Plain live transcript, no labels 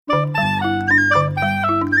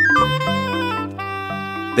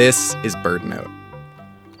This is BirdNote.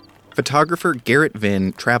 Photographer Gerrit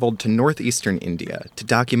Vyn traveled to northeastern India to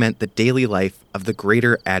document the daily life of the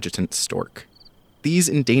Greater Adjutant stork. These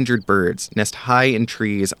endangered birds nest high in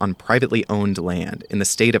trees on privately owned land in the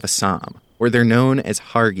state of Assam, where they're known as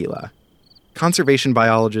Hargila. Conservation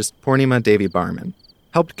biologist Purnima Devi Barman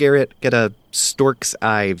helped Gerrit get a stork's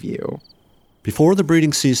eye view. Before the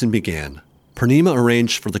breeding season began, Purnima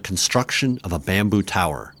arranged for the construction of a bamboo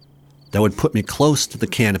tower that would put me close to the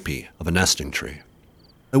canopy of a nesting tree.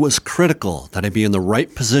 It was critical that I be in the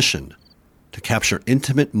right position to capture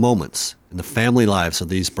intimate moments in the family lives of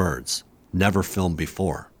these birds, never filmed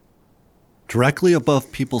before. Directly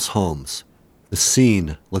above people's homes, the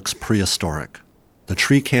scene looks prehistoric. The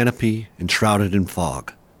tree canopy enshrouded in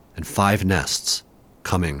fog, and 5 nests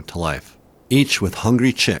coming to life, each with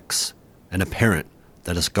hungry chicks and a parent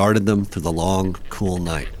that has guarded them through the long, cool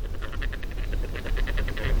night.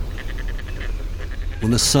 When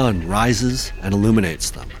the sun rises and illuminates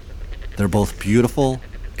them, they're both beautiful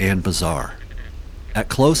and bizarre. At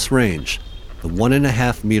close range, the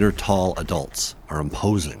 1.5-meter tall adults are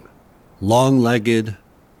imposing. Long-legged,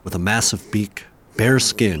 with a massive beak, bare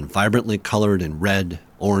skin vibrantly colored in red,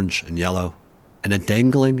 orange, and yellow, and a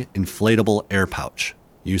dangling inflatable air pouch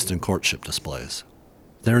used in courtship displays.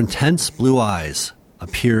 Their intense blue eyes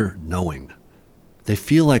appear knowing. They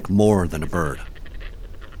feel like more than a bird.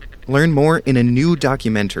 Learn more in a new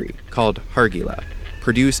documentary called Hargila,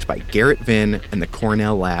 produced by Gerrit Vyn and the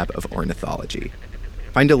Cornell Lab of Ornithology.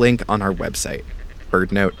 Find a link on our website,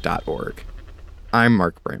 birdnote.org. I'm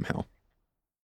Mark Bramhill.